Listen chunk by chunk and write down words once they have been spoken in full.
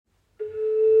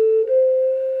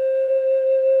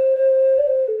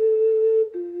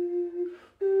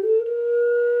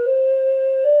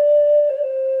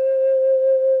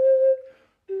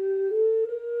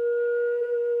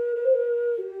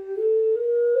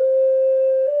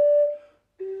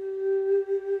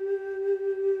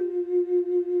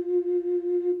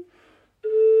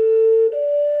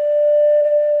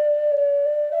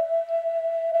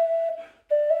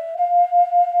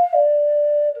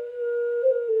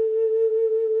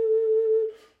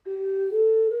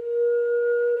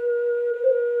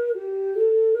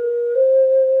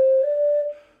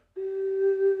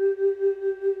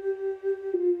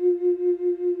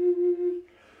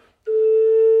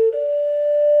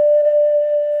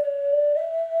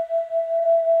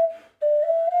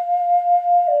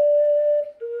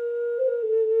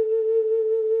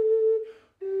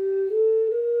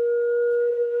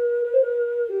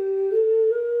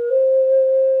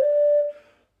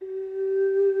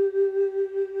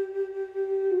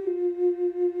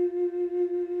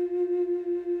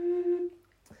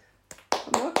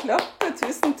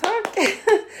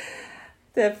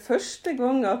Det er første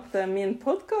gang at min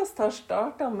podcast har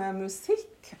startet med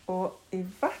musikk, og i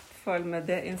hvert fall med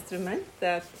det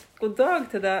instrumentet. God dag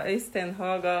til deg, Øystein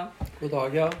Haga. God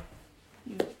dag, ja.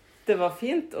 Det var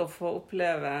fint å få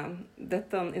oppleve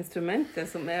dette instrumentet,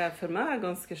 som er for meg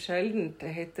ganske sjeldent. Det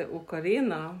heter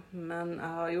ocarina, men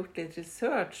jeg har gjort litt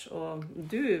research, og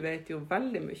du vet jo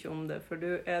veldig mye om det, for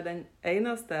du er den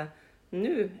eneste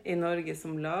nå i Norge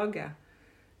som lager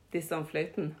disse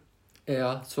fløytene.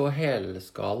 Ja, så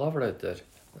helskalafløyter.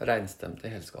 Renstemte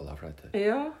helskalafløyter.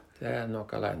 Ja. Det er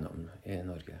nok alene om i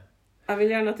Norge. Jeg vil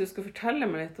gjerne at du skal fortelle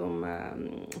meg litt om,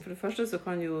 for det første så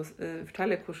kan du jo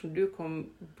fortelle hvordan du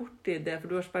kom borti det, for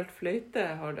du har spilt fløyte,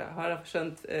 har jeg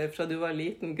skjønt, fra du var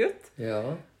liten gutt. Ja.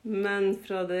 Men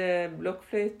fra det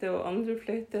blokkfløyte og andre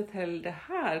fløyte til det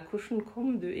her, hvordan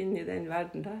kom du inn i den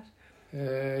verden der?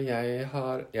 Jeg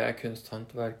er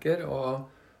kunsthåndverker og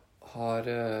har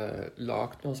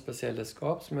lagt noen spesielle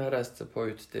skap som jeg reiste på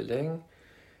utstilling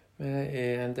med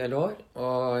i en del år.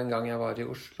 Og en gang jeg var i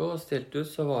Oslo og stilte ut,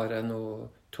 så var det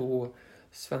to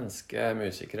svenske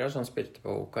musikere som spilte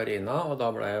på ocarina, og da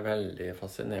ble jeg veldig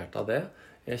fascinert av det.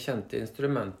 Jeg kjente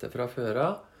instrumentet fra før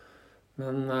av,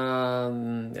 men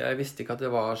jeg visste ikke at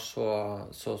det var så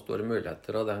store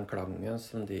muligheter og den klangen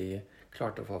som de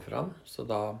klarte å få fram, så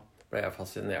da ble jeg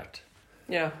fascinert.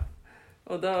 Ja.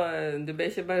 Og da, du ble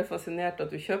ikke bare fascinert at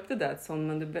du kjøpte deg et sånt,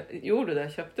 men gjorde du det?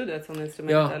 Kjøpte du et sånt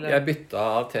instrument? Ja, eller? jeg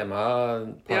bytta til meg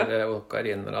et par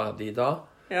ocariner av de da.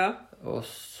 Ja. Og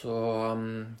så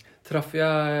traff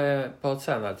jeg på et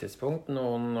senere tidspunkt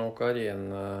noen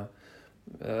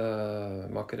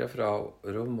ocarinmakere fra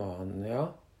Romania.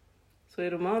 Så i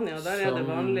Romania, der er det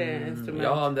vanlig instrument?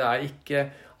 Ja, det er ikke...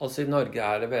 Altså i Norge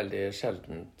er det veldig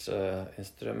sjeldent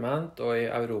instrument, og i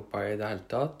Europa i det hele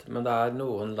tatt. Men det er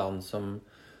noen land som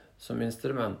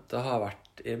instrumentet har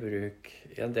vært i bruk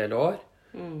i en del år.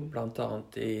 Blant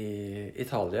annet i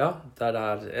Italia, der det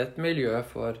er et miljø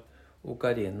for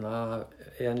ocarina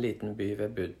i en liten by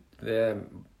ved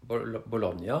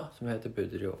Bologna, som heter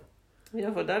Budrio. Ja,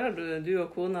 for der har du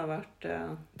og kona vært på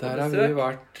besøk? Der har vi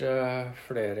vært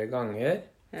flere ganger,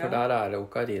 for der er det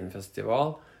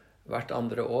ocarinfestival hvert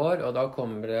andre år, og da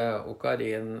kommer det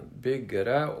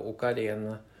ocarinbyggere og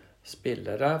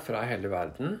ocarinspillere fra hele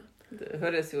verden. Det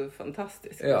høres jo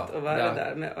fantastisk ut å være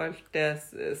der med alt det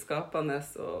skapende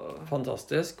og...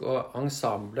 Fantastisk, og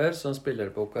ensembler som spiller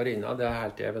på ocarina, det er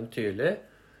helt eventyrlig.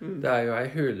 Det er jo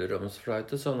en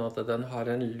hulromsfløyte, sånn at den har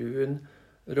en lun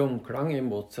romklang i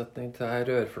motsetning til en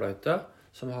rørfløyte,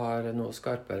 som har noe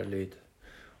skarpere lyd.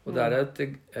 Og det er et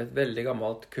veldig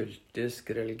gammelt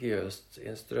kultisk, religiøst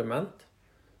instrument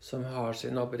som har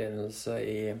sin opprinnelse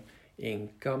i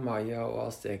Inka, Maya og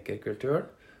Azteker-kulturen,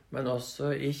 men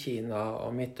også i Kina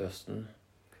og Midtøsten.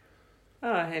 Jeg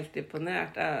er helt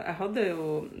imponert.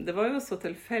 Det var jo så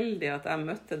tilfeldig at jeg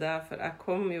møtte deg, for jeg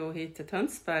kom jo hit til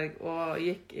Tønsberg og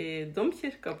gikk i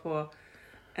Domkirka på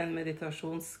en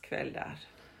meditasjonskveld der.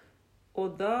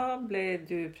 Og da ble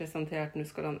du presentert, nå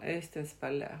skal han Øystein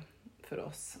spille for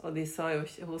oss. Og hun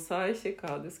sa ikke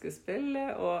hva du skulle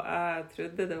spille, og jeg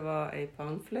trodde det var en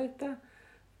panfløyte.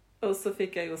 Og så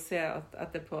fikk jeg jo se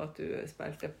etterpå at du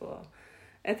spilte på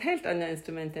et helt annet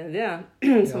instrument enn det,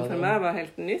 som for meg var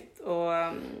helt nytt. Og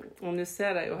nå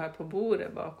ser jeg jo her på bordet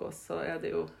bak oss, så er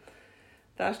det jo,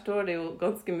 der står det jo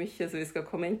ganske mye som vi skal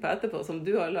komme inn på etterpå, som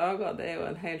du har laget. Det er jo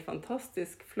en helt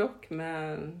fantastisk flokk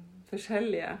med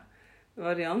forskjellige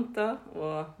varianter,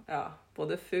 og ja,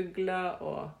 både fugler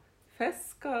og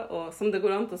fisker, og som det går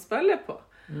an til å spille på.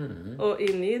 Og i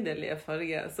nydelige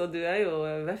farger. Så du er jo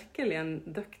virkelig en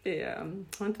dyktig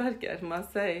håndverker, må jeg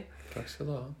si. Takk skal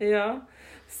du ha. Ja,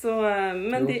 så,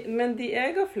 men de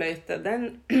egen fløyte,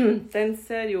 den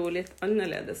ser jo litt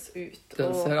annerledes ut.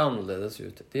 Den ser annerledes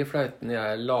ut. De fløytene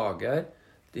jeg lager,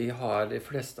 de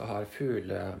fleste har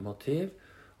fuglemotiv,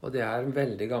 og det er en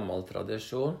veldig gammel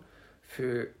tradisjon.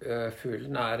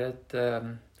 Fuglen er et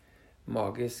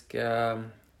magisk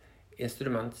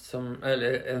instrument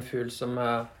eller en fugl som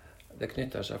det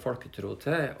knytter seg folketro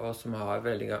til, og som har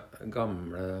veldig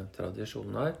gamle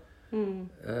tradisjoner.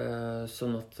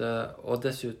 Sånn at, og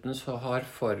dessuten så har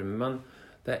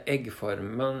det er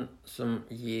eggformen som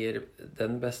gir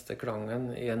den beste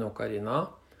klangen i en ocarina.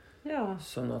 Ja.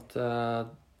 Sånn at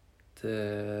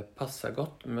det passer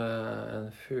godt med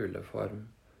en fugleform.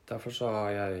 Derfor så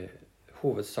har jeg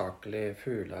hovedsakelig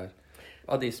fugler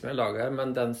av de som jeg lager,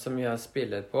 men den som jeg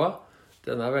spiller på,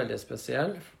 den er veldig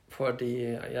spesiell,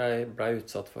 fordi jeg ble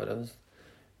utsatt for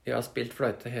jeg har spilt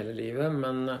fløyte hele livet,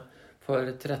 men for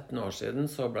 13 år siden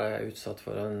så ble jeg utsatt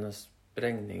for en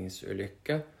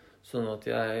sprengningsulykke, sånn at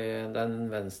den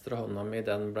venstre hånda mi,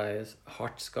 den ble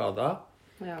hardt skadet.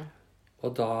 Ja. Og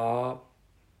da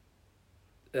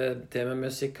det med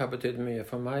musikk har betydd mye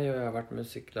for meg, og jeg har vært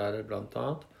musikklærer blant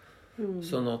annet.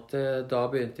 Sånn at da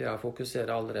begynte jeg å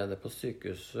fokusere allerede på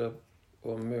sykehuset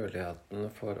og muligheten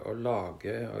for å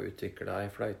lage og utvikle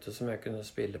en fløyte som jeg kunne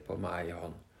spille på med ei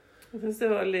hånd. Jeg synes det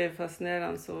er veldig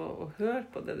fascinerende å høre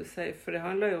på det du sier, for det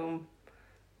handler jo om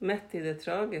midt i det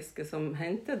tragiske som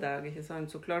hendte deg, ikke sant?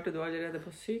 Så klarte du allerede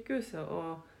på sykehuset,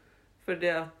 og for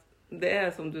det at det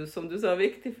er, som du sa,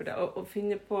 viktig for deg å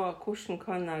finne på hvordan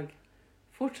kan jeg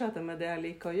fortsette med det jeg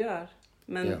liker å gjøre,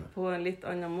 men på en litt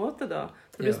annen måte da.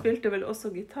 For du spilte vel også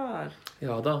gitar?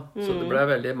 Ja da, så det ble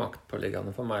veldig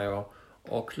maktpåliggende for meg å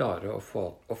klare å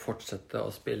fortsette å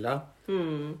spille.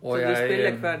 Og så du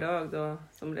spiller hver dag da,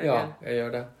 som regel? Ja, jeg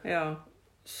gjør det. Ja.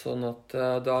 Sånn at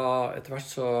da etter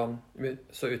hvert så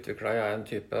utviklet jeg en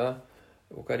type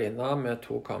ocarina med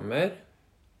 2 kammer.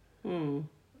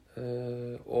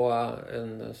 Og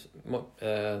en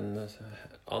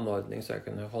anordning så jeg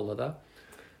kunne holde det.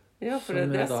 Ja, for det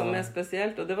er det som er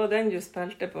spesielt, og det var den du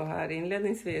spilte på her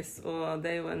innledningsvis, og det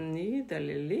er jo en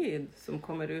nydelig lyd som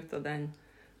kommer ut av den.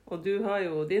 Og du har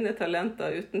jo dine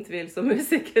talenter uten tvil som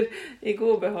musiker i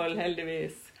god behold,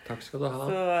 heldigvis. Takk skal du ha.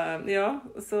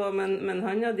 Men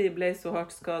handa di ble så hardt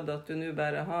skadet at du nå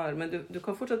bare har. Men du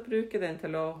kan fortsatt bruke den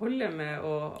til å holde med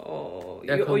og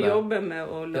jobbe med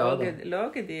å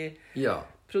lage de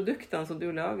produktene som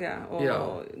du lager. Og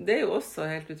det er jo også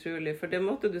helt utrolig, for det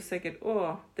måtte du sikkert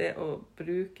også, det å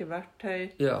bruke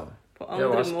verktøy på andre måter.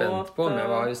 Jeg var spent på om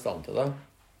jeg var i stand til det.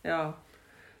 Ja.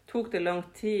 Tok det lang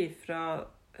tid fra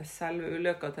selve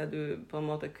ulykka til du på en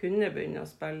måte kunne begynne å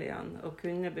spille igjen, og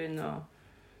kunne begynne å...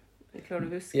 Klarer du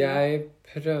å huske? Jeg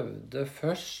prøvde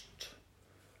først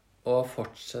å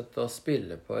fortsette å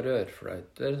spille på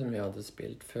rørfløyter som jeg hadde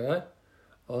spilt før,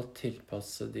 og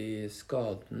tilpasse de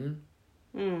skaden.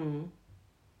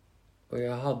 Og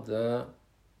jeg hadde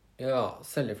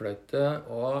cellefløyte,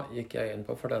 og gikk jeg inn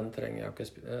på, for den trenger jeg ikke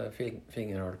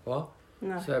fingerhold på.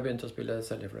 Så jeg begynte å spille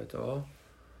cellefløyte også.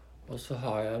 Og så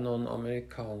har jeg noen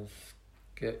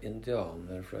amerikanske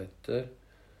indianerfløyter.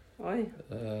 Oi,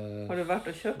 har du vært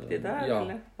og kjøpt de der,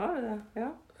 eller? Har du det?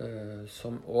 Ja.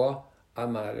 Som også er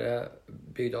mer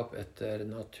bygd opp etter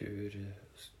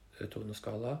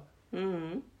naturtoneskala.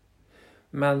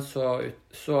 Men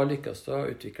så lykkes det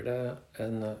å utvikle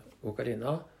en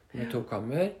ocarina med 2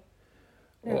 kammer.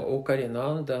 Og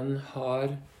ocarinaen, det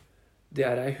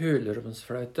er en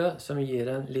hulromsfløyte som gir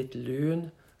en litt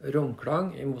lun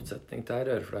romklang i motsetning til en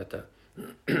rørfløyte.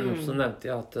 Så nevnte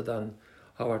jeg at den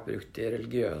har vært brukt i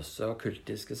religiøse og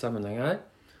kultiske sammenhenger.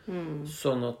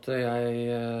 Sånn at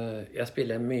jeg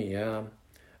spiller mye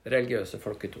religiøse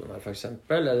folketoner, for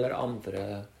eksempel, eller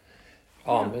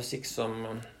annen musikk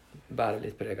som bærer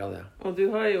litt preg av det. Og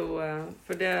du har jo,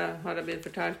 for det har jeg blitt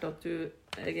fortalt, at du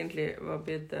egentlig var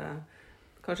blitt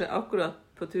kanskje akkurat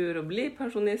på tur å bli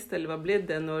pensjonist, eller var blitt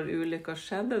det når ulykka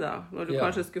skjedde da? Når du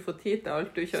kanskje skulle få tid til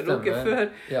alt du ikke har rukket før.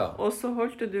 Og så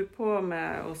holdt du på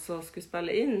med å skulle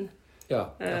spille inn. Ja,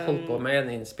 jeg holdt på med en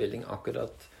innspilling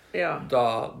akkurat da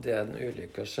den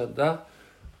ulykka skjedde.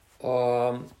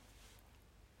 Og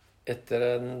etter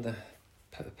en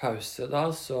pause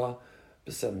da, så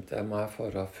bestemte jeg meg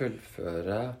for å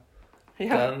fullføre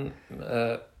den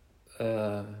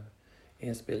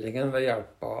innspillingen ved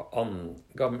hjelp av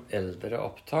eldre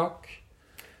opptak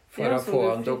for å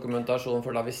få en dokumentasjon,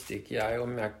 for da visste ikke jeg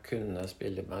om jeg kunne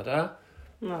spille med det.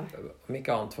 Om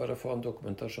ikke annet for å få en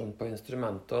dokumentasjon på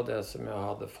instrumentet og det som jeg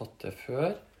hadde fått til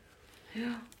før.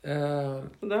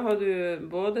 Og da har du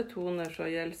både toner fra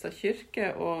Jelsa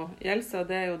kirke, og Jelsa,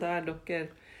 det er jo der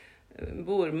dere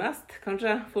bor mest,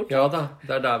 kanskje, fortsatt? Ja da,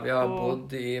 det er der vi har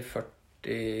bodd i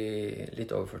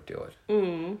litt over 40 år.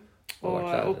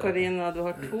 Og Karina, du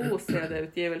har 2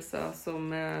 CD-utgivelser som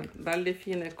er veldig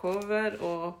fine cover,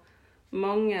 og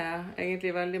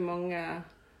egentlig veldig mange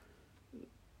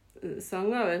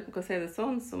sanger, jeg kan si det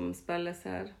sånn, som spilles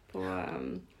her på...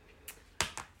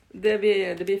 Det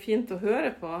blir fint å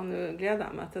høre på, nå gleder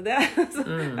jeg meg til det.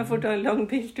 Jeg får ta en lang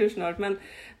biltur snart, men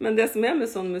det som er med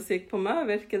sånn musikk på meg,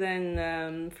 virker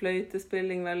den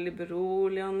fløytespilling veldig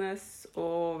beroligende,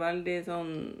 og veldig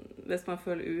sånn, hvis man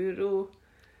føler uro,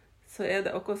 så er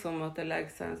det akkurat som at det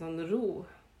legger seg en sånn ro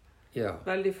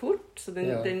veldig fort. Så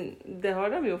det har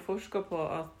de jo forsket på,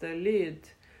 at lyd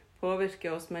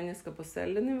påvirker oss mennesker på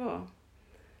cellenivå.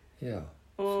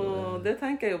 Og det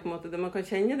tenker jeg jo på en måte, man kan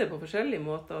kjenne det på forskjellige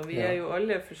måter, og vi er jo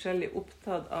alle forskjellig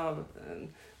opptatt av,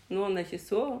 noen er ikke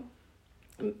så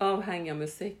avhengig av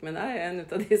musikk, men jeg er en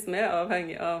av de som er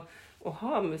avhengig av å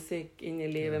ha musikk inn i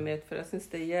livet mitt, for jeg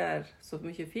synes det gjør så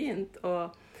mye fint.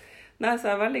 Og Nei,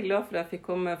 så jeg er veldig glad for at jeg fikk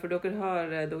komme, for dere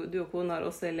har, du og kona har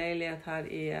også en leilighet her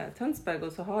i Tønsberg,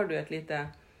 og så har du et lite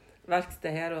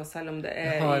verksted her, og selv om det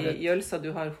i Jølsa du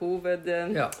har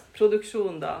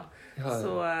hovedproduksjon da.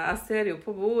 Så jeg ser jo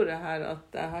på bordet her at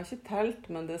jeg har ikke telt,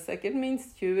 men det er sikkert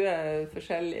minst 20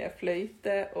 forskjellige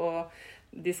fløyter, og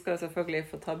de skal selvfølgelig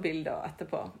få ta bilder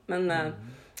etterpå.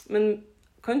 Men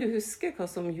kan du huske hva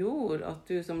som gjorde at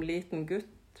du som liten gutt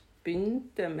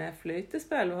begynte med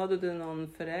fløytespill? Hadde du noen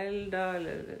foreldre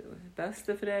eller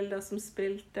besteforeldre som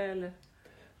spilte, eller?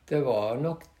 Det var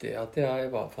nok det at jeg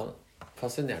var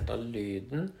fascinert av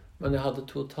lyden, men jeg hadde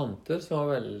 2 tanter som var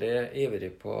veldig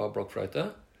ivrige på blokkfløyte.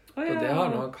 Og det har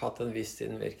nok hatt en viss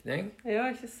innvirkning. Ja,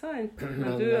 ikke sant?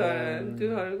 Men du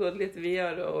har jo gått litt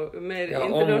videre og mer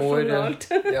internasjonalt.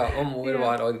 Og mor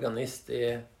var organist i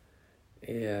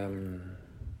en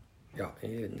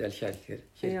del kirker.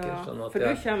 Sånn at for du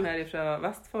kommer her fra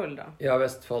Vestfold da? Ja,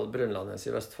 Vestfold, Brunlandes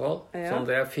i Vestfold. Sånn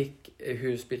det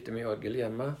hun spilte mye orgel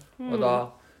hjemme, og da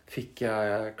fikk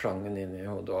jeg klangen inn i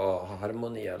hodet og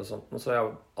harmonier og sånt, så jeg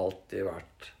har alltid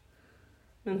vært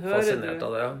fascinert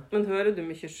av det. Men hører du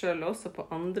mye selv også på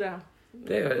andre?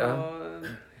 Det gjør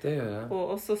jeg. Og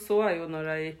også så jeg jo når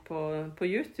jeg gikk på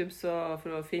YouTube for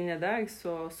å finne deg,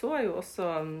 så jeg jo også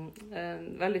en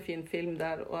veldig fin film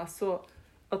der, og jeg så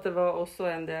at det var også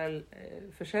en del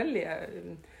fra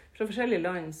forskjellige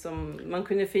land som man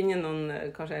kunne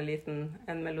finne kanskje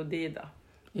en melodi da,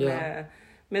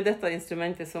 med dette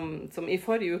instrumentet som i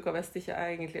forrige uke visste ikke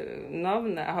jeg egentlig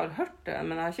navnet. Jeg har hørt det,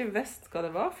 men jeg har ikke visst hva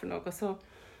det var for noe. Så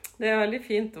det er veldig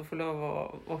fint å få lov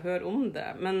å høre om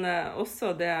det. Men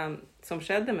også det som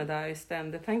skjedde med deg,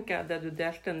 Øystein, det tenker jeg, det du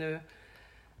delte nå,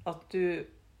 at du,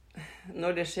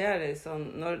 når det skjer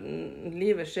når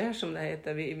livet skjer som det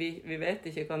heter, vi vet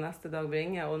ikke hva neste dag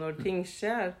bringer, og når ting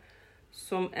skjer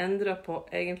som endrer på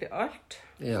egentlig alt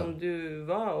som du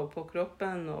var, og på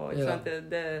kroppen, og ikke sant,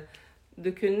 du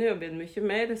kunne jo blitt mye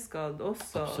mer skadd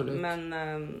også. Absolutt. Men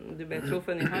du ble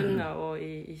truffet i handa og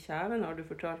i kjeven, har du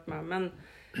fortalt meg.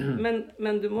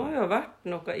 Men du må jo ha vært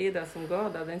noe i deg som ga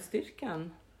deg den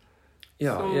styrken.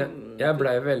 Ja, jeg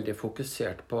ble veldig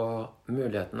fokusert på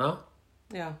mulighetene.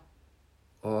 Ja.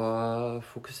 Og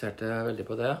fokuserte veldig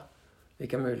på det.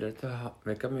 Hvilke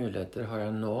muligheter har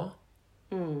jeg nå?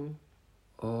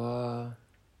 Og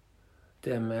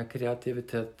det med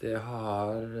kreativitet, det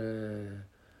har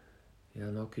jeg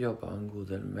nok jobbet en god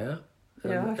del med.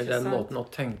 Eller en måten å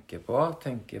tenke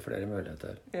flere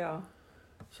muligheter. Ja.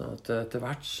 Sånn at etter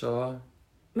hvert så...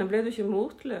 Men ble du ikke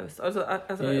motløs? Altså,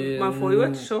 man får jo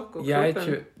et sjokk, og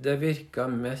kroppen... Det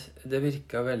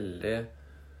virka veldig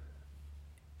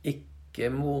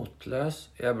ikke motløs.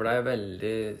 Jeg ble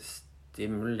veldig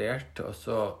stimulert,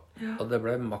 og det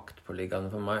ble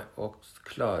maktpåliggende for meg å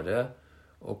klare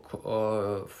å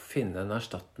finne en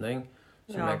erstatning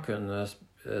som jeg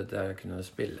kunne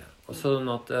spille. Og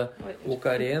sånn at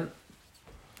okarin,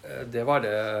 det var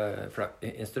det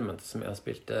instrumentet som jeg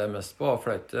spilte mest på,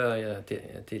 fløyte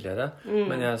tidligere,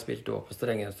 men jeg spilte også på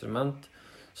strengeinstrument.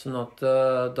 Sånn at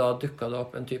da dukket det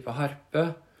opp en type harpe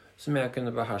som jeg kunne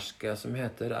beherske, som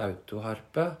heter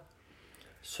autoharpe,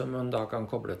 som man da kan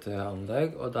koble til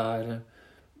anlegg, og der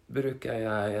bruker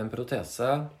jeg en protese,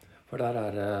 for der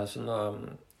er det sånne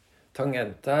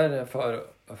tangenter av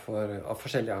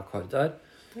forskjellige akkorder,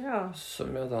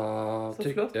 som jeg da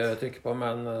trykker på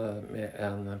med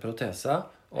en protese,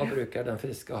 og bruker den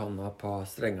friske hånda på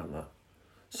strengene.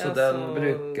 Så den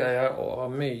bruker jeg også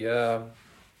mye,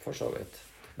 for så vidt.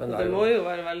 Men det må jo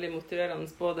være veldig motiverende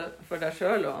både for deg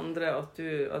selv og andre at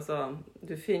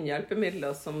du finner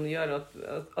hjelpemidler som gjør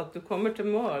at du kommer til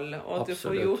mål, og at du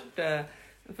får gjort det.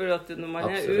 For at når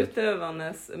man er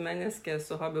utøvende menneske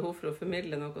som har behov for å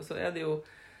formidle noe, så er det jo,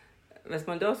 hvis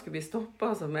man da skulle bli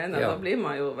stoppet, så mener jeg, da blir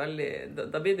man jo veldig,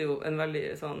 da blir det jo en veldig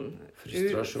sånn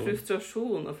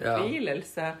frustrasjon og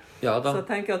fortvilelse. Så jeg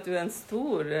tenker at du er en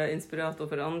stor inspirator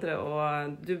for andre,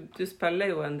 og du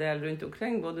spiller jo en del rundt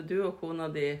omkring, både du og kona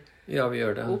di vi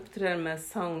gjør det. Opptrer med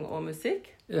sang og musikk.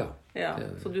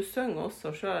 Så du synger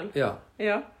også selv.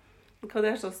 Hva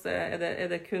er det, er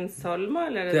det kun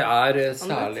salmer, eller det er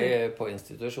særlig på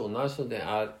institusjoner, så det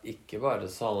er ikke bare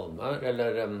salmer,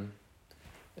 eller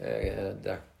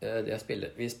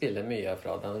vi spiller mye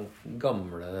fra den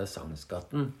gamle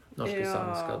sangskatten, norske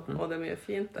sangskatten. Og det er mye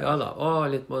fint der. Ja da,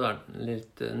 og litt moderne,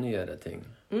 litt nyere ting.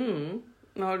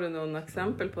 Har du noen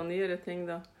eksempel på nyere ting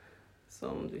da,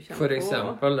 som du kjenner på? For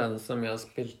eksempel den som jeg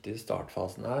spilte i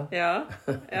startfasen her.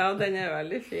 Ja, den er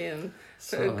veldig fin.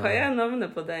 Hva er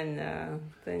navnet på den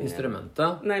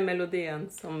instrumentet? Nei, melodien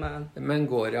som... Men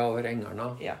går jeg over engerne?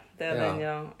 Ja, det er den,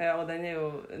 ja. Og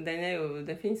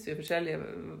den finnes jo forskjellige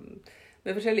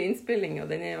med forskjellige innspillinger, og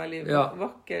den er en veldig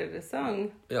vakker sang.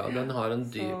 Ja, den har en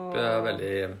dyp,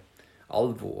 veldig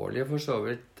alvorlig for så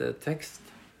vidt tekst.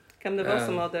 Hvem det var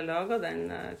som hadde laget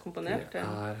den, komponerte? Det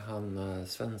er han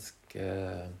svenske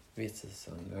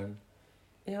visesangeren.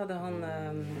 Ja, det er han,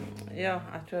 ja,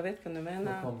 jeg tror jeg vet hva du mener.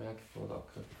 Nå kommer jeg ikke på det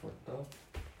akkurat for da.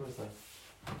 Skal vi se.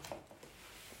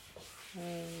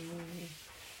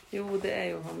 Jo, det er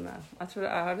jo han. Jeg tror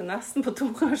jeg har det nesten på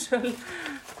tunga selv.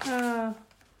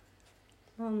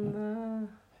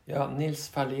 Ja, Nils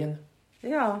Ferlin.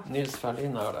 Ja. Nils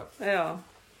Ferlin er det. Ja.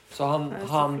 Så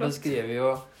han beskriver jo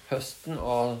høsten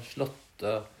og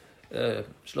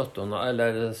slottåna,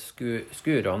 eller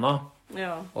skuråna,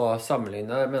 og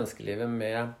sammenligner menneskelivet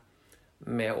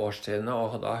med årstidene,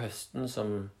 og da høsten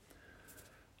som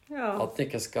at den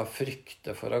ikke skal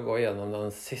frykte for å gå gjennom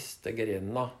den siste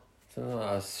grinen da. Så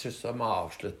jeg synes det med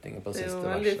avslutningen på siste verset. Det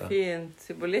er jo veldig fint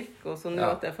symbolikk, og så nå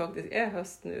at det faktisk er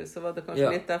høst nå, så var det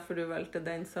kanskje litt derfor du valgte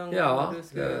den sangen, når du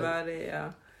skulle være i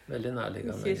veldig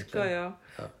nærliggende, kirka,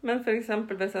 Men for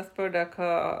eksempel, hvis jeg spør deg, hva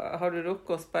har du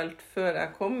rukket å spilt før jeg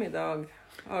kom i dag?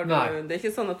 Det er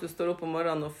ikke sånn at du står opp om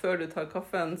morgenen, og før du tar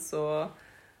kaffen, så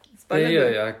spiller du? Det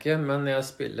gjør jeg ikke, men jeg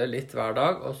spiller litt hver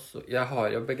dag, og jeg har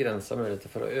jo begrenset muligheter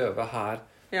for å øve her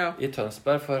i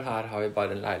Tønsberg, for her har vi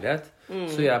bare en leilighet.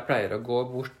 Så jeg pleier å gå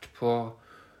bort på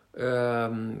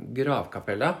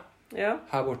gravkapellet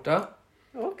her borte.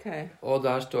 Okay. Og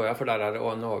der står jeg, for der er det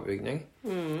også en overbygning.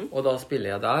 Og da spiller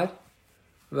jeg der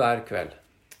hver kveld.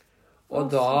 Og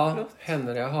da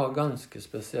hender jeg har ganske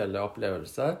spesielle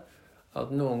opplevelser. At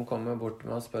noen kommer bort til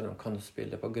meg og spør om kan du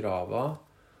spille på grava.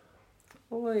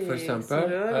 For eksempel.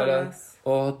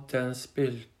 Og den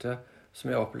spilte, som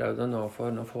jeg opplevde nå for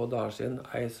noen få dager siden,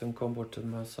 ei som kom bort til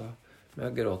meg og sa,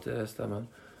 med gråt i stemmen,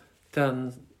 den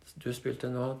du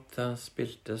spilte nå, den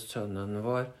spilte sønnen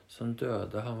vår som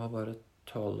døde. Han var bare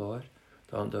 12 år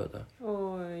da han døde.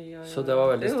 Så det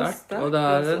var veldig sterkt. Og det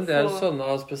er en del sånne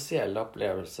spesielle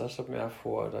opplevelser som jeg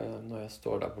får når jeg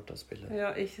står der borte og spiller. Ja,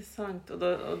 ikke sant. Og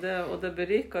det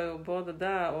beriker jo både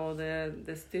deg, og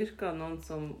det styrker noen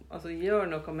som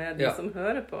gjør noe med de som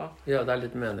hører på. Ja, det er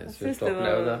litt meningsfullt å oppleve det.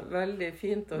 Jeg synes det var veldig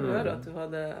fint å høre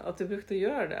at du brukte å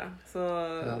gjøre det. Så,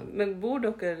 men bor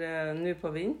dere nå på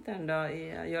vinteren da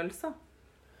i Jølsa?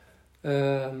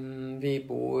 Vi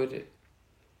bor...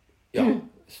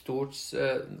 stort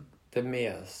det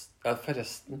meste.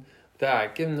 Forresten, det er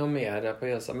ikke noe mer på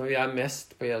Jølsa, men vi er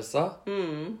mest på Jølsa.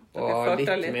 Og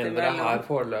litt mindre her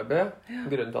foreløpig.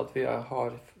 Grunnen til at vi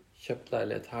har kjøpt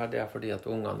leilighet her, det er fordi at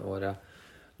noen av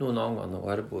ungene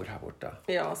våre bor her borte.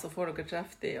 Ja, så får dere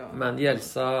treffe de. Men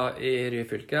Jølsa i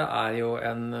Ryfylke er jo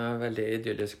en veldig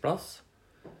idyllisk plass.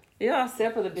 Ja, se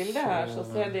på det bildet her, så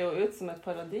ser det jo ut som et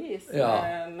paradis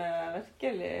med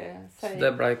virkelig seg.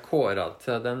 Det ble kåret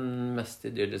til den mest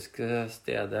idylliske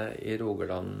stedet i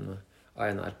Rogaland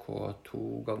av NRK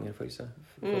 2 ganger,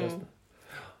 forresten.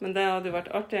 Men det hadde jo vært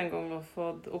artig en gang å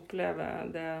få oppleve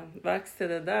det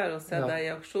verkstedet der og se deg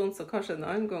i aksjon, så kanskje en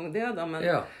annen gang det da,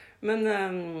 men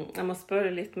jeg må spørre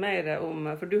litt mer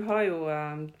om, for du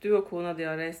og kona di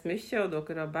har reist mye, og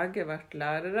dere har begge vært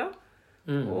lærere.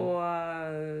 Og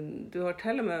dere har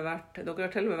til og med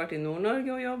vært i Nord-Norge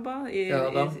og jobbet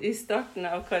i starten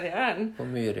av karrieren. På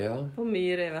Myre, På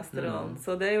Myre i Vesterålen.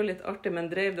 Så det er jo litt artig, men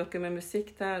drev dere med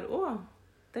musikk der også,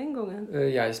 den gangen?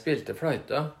 Jeg spilte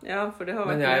fløyte,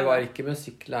 men jeg var ikke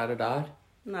musikklærer der.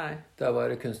 Nei. Det var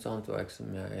kunst og håndverk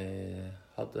som jeg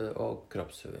hadde, og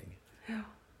kroppsøving. Ja.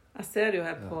 Jeg ser jo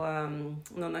her på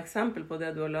noen eksempel på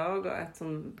det du har laget. Et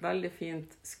sånn veldig fint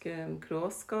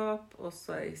kråskap, og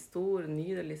så en stor,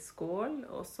 nydelig skål.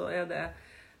 Og så er det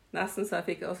nesten så jeg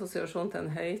fikk assosiasjon til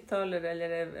en høyttaler eller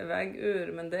en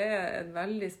veggur, men det er et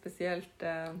veldig spesielt,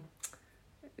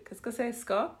 hva skal jeg si,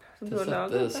 skap som du har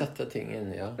laget. Sette ting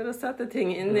inni, For å sette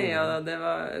ting inni, hva er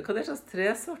det slags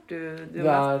tresort du Det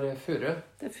er furu.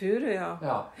 Det er furu, ja.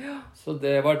 Så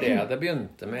det var det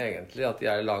begynte med egentlig, at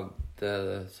jeg lagde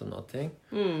sånne ting.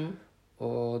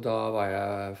 Og da var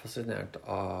jeg fascinert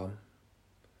av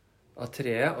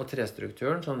treet og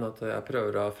trestrukturen, sånn at jeg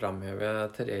prøver å framheve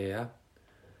treet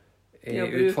i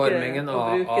utformingen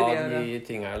av de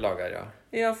tingene jeg lager,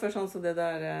 Ja, for sånn som det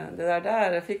der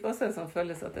jeg fikk også en sånn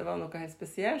følelse at det var noe helt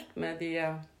spesielt med de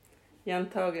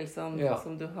gjentagelsene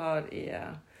som du har i...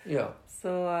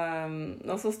 Så,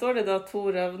 og så står det da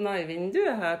 2 ravner i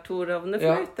vinduet her, 2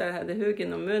 ravnefløyter, det er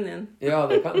Hugin og Munin. Ja,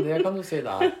 det kan du si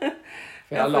der.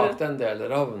 For jeg har lagt en del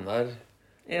ravner,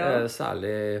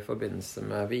 særlig i forbindelse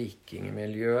med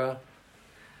vikingmiljøet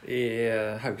i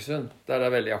Haugesund. Der er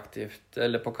det veldig aktivt,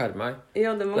 eller på Karmøy.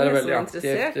 Ja, det er mange som er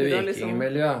interessert. Der er veldig aktivt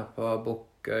vikingmiljø på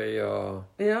Bjarkøy og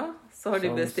Ja, så har de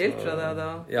Sånn, bestilt så- fra deg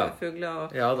da, Ja.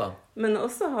 fugler. Ja da. Men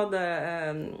også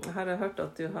har jeg hørt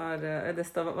at du har,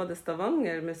 var det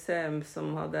Stavanger museum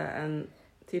som hadde en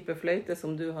type fløyte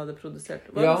som du hadde produsert?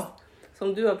 Ja.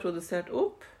 Som du har produsert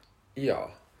opp? Ja.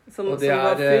 Som Og det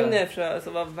var er, funnet fra,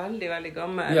 som var veldig, veldig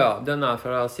gammel? Ja, den er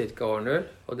fra ca. år 0,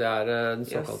 og det er den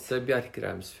såkalte Yes.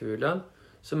 bjerkreimsfuglen,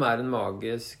 som er en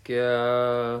magisk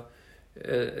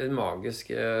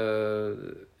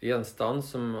gjenstand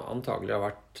som antagelig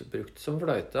har vært brukt som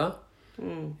fløyte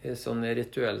i sånn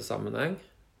rituell sammenheng.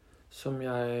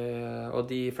 Og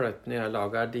de fløytene jeg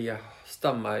lager, de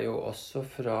stammer jo også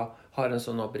fra, har en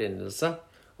sånn opprinnelse,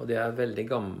 og det er veldig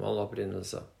gammel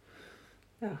opprinnelse.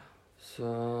 Ja.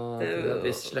 Så Det er det jo- er et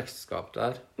visst slektskap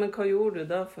der. Men hva gjorde du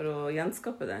da for å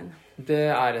gjenskape den? Det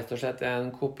er rett og slett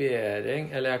en kopiering,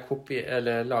 eller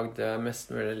jeg lagde mest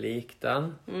mulig lik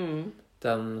den.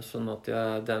 Den sånn at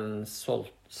den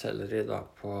selger de da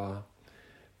på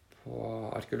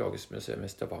Arkeologisk museum i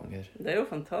Stavanger. Det er jo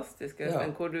fantastisk, Ja.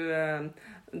 Øystein, hvor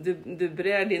du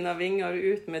brer dine vinger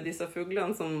ut med disse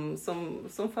fuglene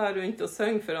som fer rundt og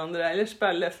synger for andre, eller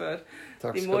spiller for.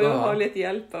 Takk De skal må du jo ha. ha litt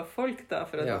hjelp av folk da,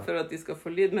 for at de skal få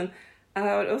lyd. Men jeg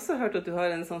har også hørt at du har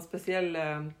en sånn spesiell,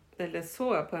 eller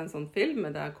så jeg på en sånn film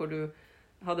med deg, hvor du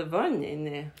hadde vann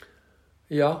inni.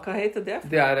 Ja, Hva heter det for?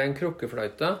 det er en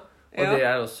krukkefløyte. Og Ja. det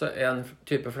er også en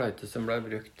type fløyte som ble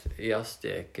brukt i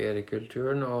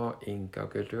aztekerkulturen og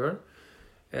inkakulturen.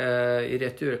 I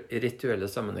rituelle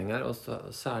sammenhenger, og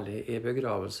særlig i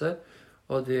begravelser.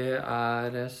 Og det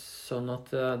er sånn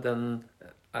at den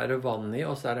er vann i,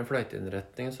 og så er det en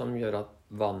fløyteinnretning som gjør at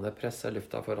vannet presser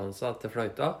lufta foran seg til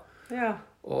fløyta. Ja.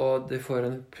 Og det får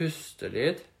en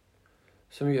pustelyd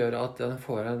som gjør at den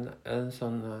får en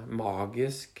sånn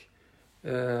magisk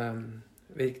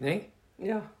virkning.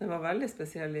 Ja, det var veldig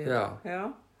spesiell.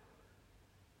 Ja.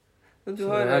 Og du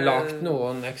Så jeg har lagt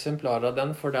noen eksemplarer av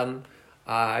den, for den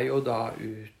er jo da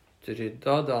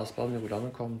utrydda da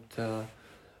spanjolene kom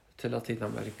til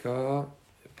Latin-Amerika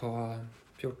på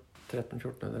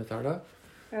 1300-1400-tallet.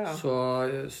 Ja.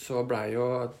 Så ble jo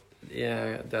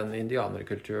den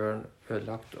indianerkulturen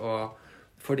ødelagt, og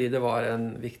fordi det var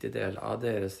en viktig del av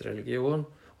deres religion.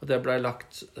 Og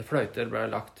fløyter ble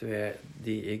lagt ved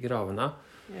de i gravene.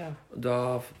 Ja.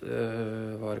 Da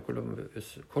var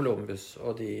Columbus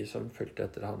og de som fulgte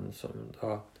etter han, som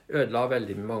da ødela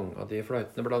veldig mange av de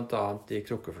fløytene, blant annet de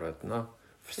krukkefløytene,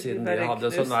 siden de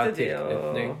hadde sånn her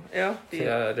tilknytning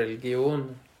til religion.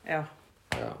 Ja.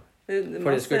 Ja.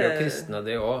 For de skulle jo kristne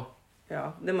det også. Ja,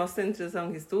 det er masse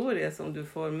interessant historie som du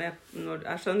får med.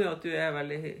 Jeg skjønner jo at du er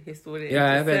veldig historieinteressert.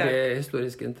 Jeg er veldig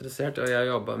historisk interessert, og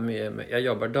jeg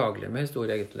jobber daglig med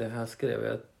historie, egentlig. Jeg har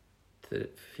skrevet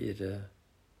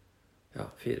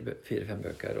 4-5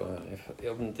 bøker.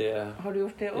 Har du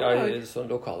gjort det også? Ja, sånn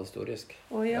lokalhistorisk.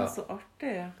 Ja, så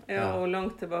artig. Ja, og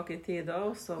langt tilbake i tid da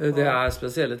også. Det er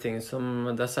spesielle ting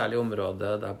det er særlig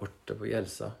området der borte på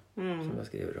Gjelsa, som jeg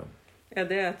skriver om. Er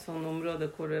det et sånn område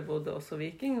hvor det bodde også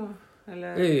vikinger?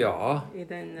 Eller Ja. I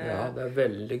den, Ja, det er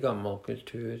veldig gammel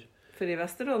kultur. For i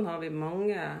Vesterålen har vi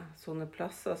mange sånne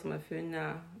plasser som er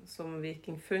funnet som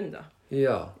vikingfunn da.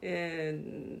 Ja.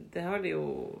 Det har de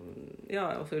jo,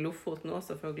 ja, også i Lofoten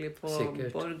også selvfølgelig, på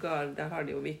Sikkert. Borgar, der har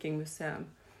de jo vikingmuseum.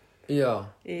 Ja,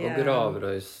 og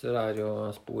gravrøyser er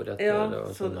jo spor etter. Ja,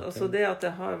 og sånne så ting. det at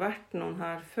det har vært noen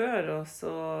her før oss,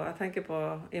 og jeg tenker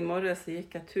på, i morges så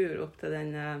gikk jeg tur opp til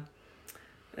den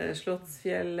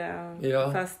Slottsfjellet,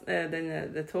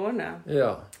 det tårnet.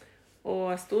 Ja.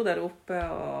 Og jeg sto der oppe,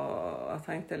 og jeg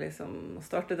tenkte liksom, å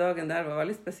starte dagen der var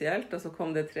veldig spesielt, og så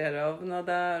kom det 3 ravner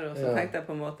der, og så tenkte jeg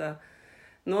på en måte,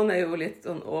 noen er jo litt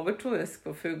sånn overtroisk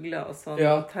på fugler og sånn,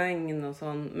 og tegn og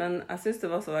sånn, men jeg synes det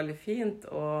var så veldig fint,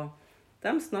 og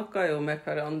de snakket jo med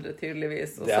hverandre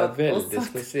tydeligvis. Det er veldig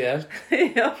spesielt,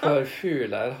 for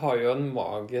fugler har jo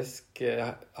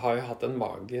hatt en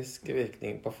magisk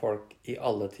virkning på folk i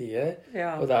alle tider,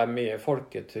 og det er mye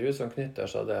folketro som knytter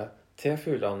seg til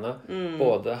fuglene,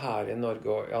 både her i Norge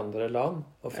og i andre land,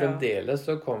 og fremdeles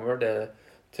så kommer det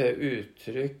til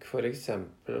uttrykk, for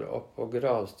eksempel opp på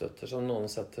gravstøtter som noen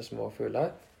setter små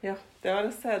fugler. Ja, det har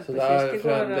jeg sett på kirkegårder. Så det er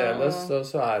fremdeles,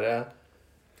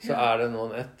 så er det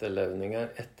noen etterlevninger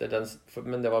etter den,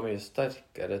 men det var mye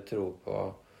sterkere tro på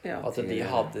at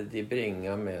de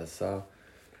bringer med seg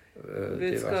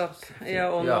budskap.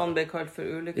 Og noen ble kalt for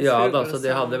ulykkesfugler. Ja, altså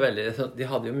de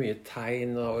hadde jo mye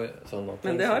tegn og sånne ting.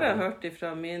 Men det har jeg hørt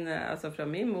fra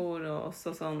min mor, og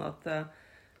også sånn at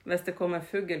hvis det kom en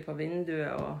fugl på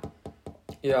vinduet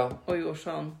og gjorde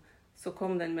sånn, så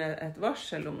kom den med et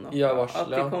varsel om noe.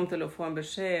 At de kom til å få en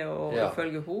beskjed, og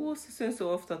ifølge henne så synes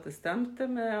hun ofte at det stemte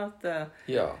med at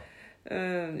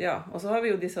Ja, og så har vi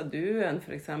jo disse duene,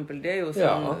 for eksempel. Det er jo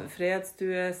sånn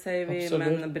fredsdue, sier vi,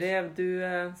 absolutt. men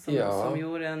brevdue som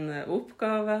gjorde en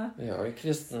oppgave. Ja, i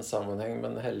kristen sammenheng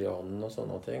med Den hellige ånden og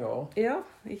sånne ting også. Ja,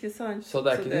 ikke sant? Så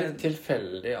det er ikke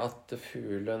tilfeldig at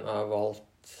fuglen er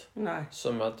valgt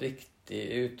som et viktig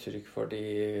uttrykk for de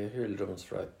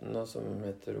hulromsfløytene som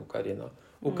heter ocarina.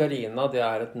 Ocarina, det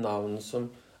er et navn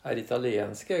som er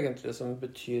italiensk egentlig, som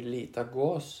betyr lita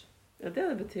gås. Ja, det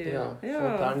betyr. Ja,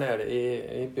 for der nede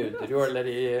i Budrio, eller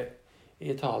i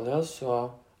Italia, så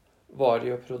var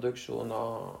det jo produksjon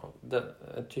av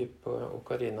en type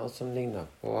ocarina som ligner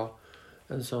på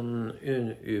en sånn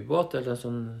ubåt, eller en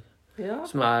sånn,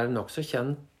 som er nok så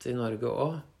kjent i Norge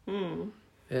også,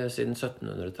 siden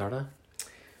 1700-tallet.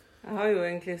 Jeg har jo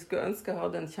egentlig skulle ønske jeg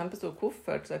hadde en kjempestor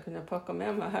koffert, så jeg kunne pakka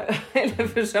med meg her hele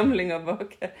forsamlingen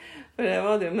bak her. For det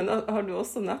var det jo. Men har du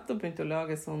også nettopp begynt å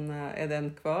lage sånn, er det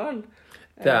en kval?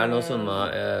 Det er noe sånne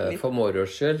for moro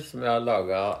skyld, som jeg har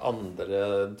laget andre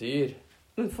dyr.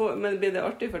 Men blir det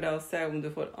artig for deg å se om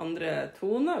du får andre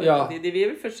toner? Ja. De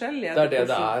blir vel forskjellige? Det er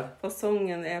det er.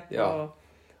 Fasongen er på... Ja.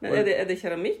 Men er det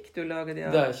keramikk du lager de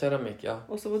av? Det er keramikk, ja.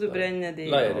 Og så må du brenne de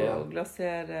og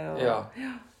glasere og... Ja.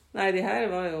 Nei, de her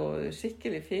var jo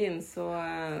skikkelig fine, så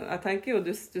jeg tenker jo,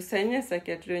 du sender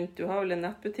sikkert rundt, du har vel en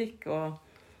nettbutikk og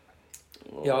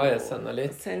ja, jeg sender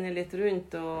litt. Sender litt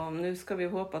rundt, og nå skal vi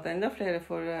håpe at enda flere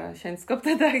får kjennskap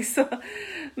til deg, så.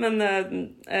 Men er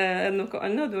det noe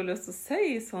annet du har lyst til å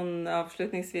si sånn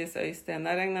avslutningsvis, Øystein?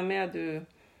 Jeg regner med du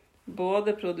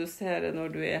både produserer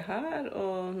når du er her,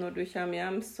 og når du kommer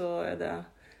hjem, så er det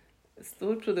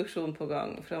stor produksjon på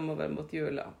gang fremover mot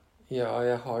jula. Ja,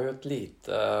 jeg har jo et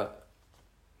lite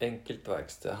enkelt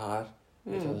verksted her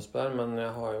i Tønsberg, men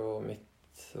jeg har jo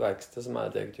mitt verksted som er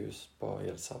et eget hus på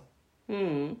Gjelsa.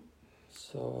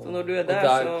 Så når du er der, og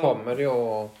der kommer jo...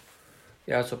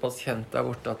 Jeg er såpass kjent der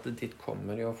borte at dit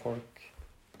kommer jo folk.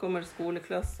 Kommer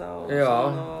skoleklasser og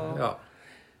sånn. Og... Ja.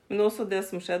 Men også det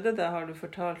som skjedde, det har du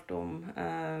fortalt om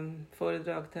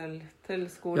foredrag til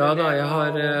skoleelever. Ja da, jeg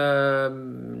har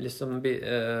liksom...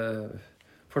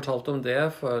 fortalt om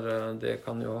det, for det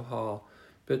kan jo ha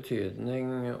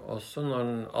betydning også når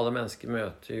alle mennesker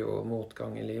møter jo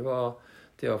motgang i livet, og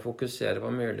det å fokusere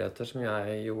på muligheter som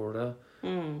jeg gjorde,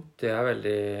 det er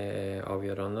veldig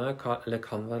avgjørende, eller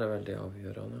kan være veldig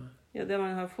avgjørende. Ja, det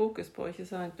man har fokus på, ikke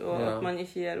sant? Og at man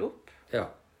ikke gir opp. Ja.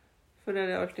 For det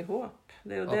er alltid håp.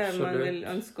 Det er jo det man vil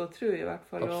ønske å tro, i hvert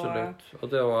fall. Absolutt.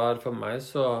 Og det var for meg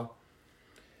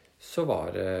så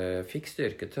var det, fikk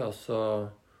styrke til også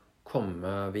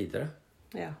komme videre.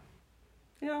 Ja,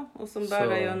 og som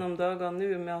bærer deg gjennom dagene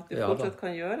nå med at du fortsatt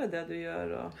kan gjøre det du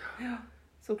gjør. Og,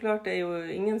 så klart det er jo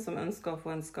ingen som ønsker å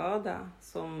få en skade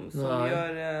som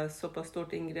gjør såpass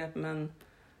stort inngrep, men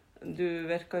du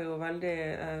virker jo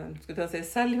veldig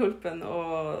selvhjulpen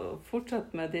og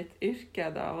fortsatt med ditt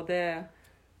yrke da, og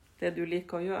det du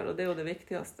liker å gjøre, og det er jo det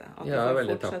viktigste. Jeg er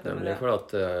veldig takknemlig for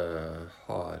at jeg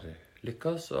har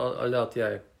lykkes, eller at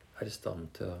jeg er i stand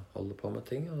til å holde på med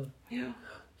ting.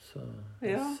 Så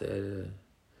jeg ser...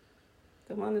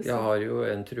 Jeg har jo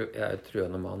jeg er et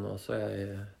truende mann også.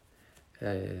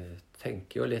 Jeg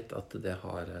tenker jo litt at det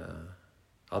har...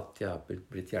 At jeg har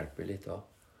blitt hjulpet litt også.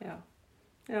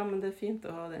 Ja, men det er fint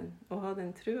å ha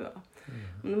den trua.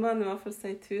 Men nå må jeg i hvert fall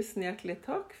si tusen hjertelig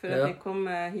takk for at vi kom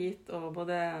hit og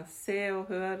både se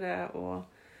og høre og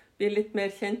bli litt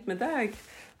mer kjent med deg.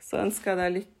 Så ønsker jeg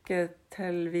deg lykke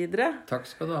til videre. Takk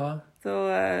skal du ha. Så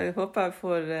jeg håper jeg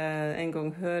får en gang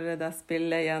høre deg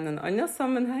spille igjen en annen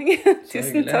sammenheng.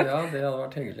 Tusen takk. Ja, det hadde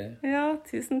vært hyggelig. Ja,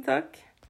 tusen takk.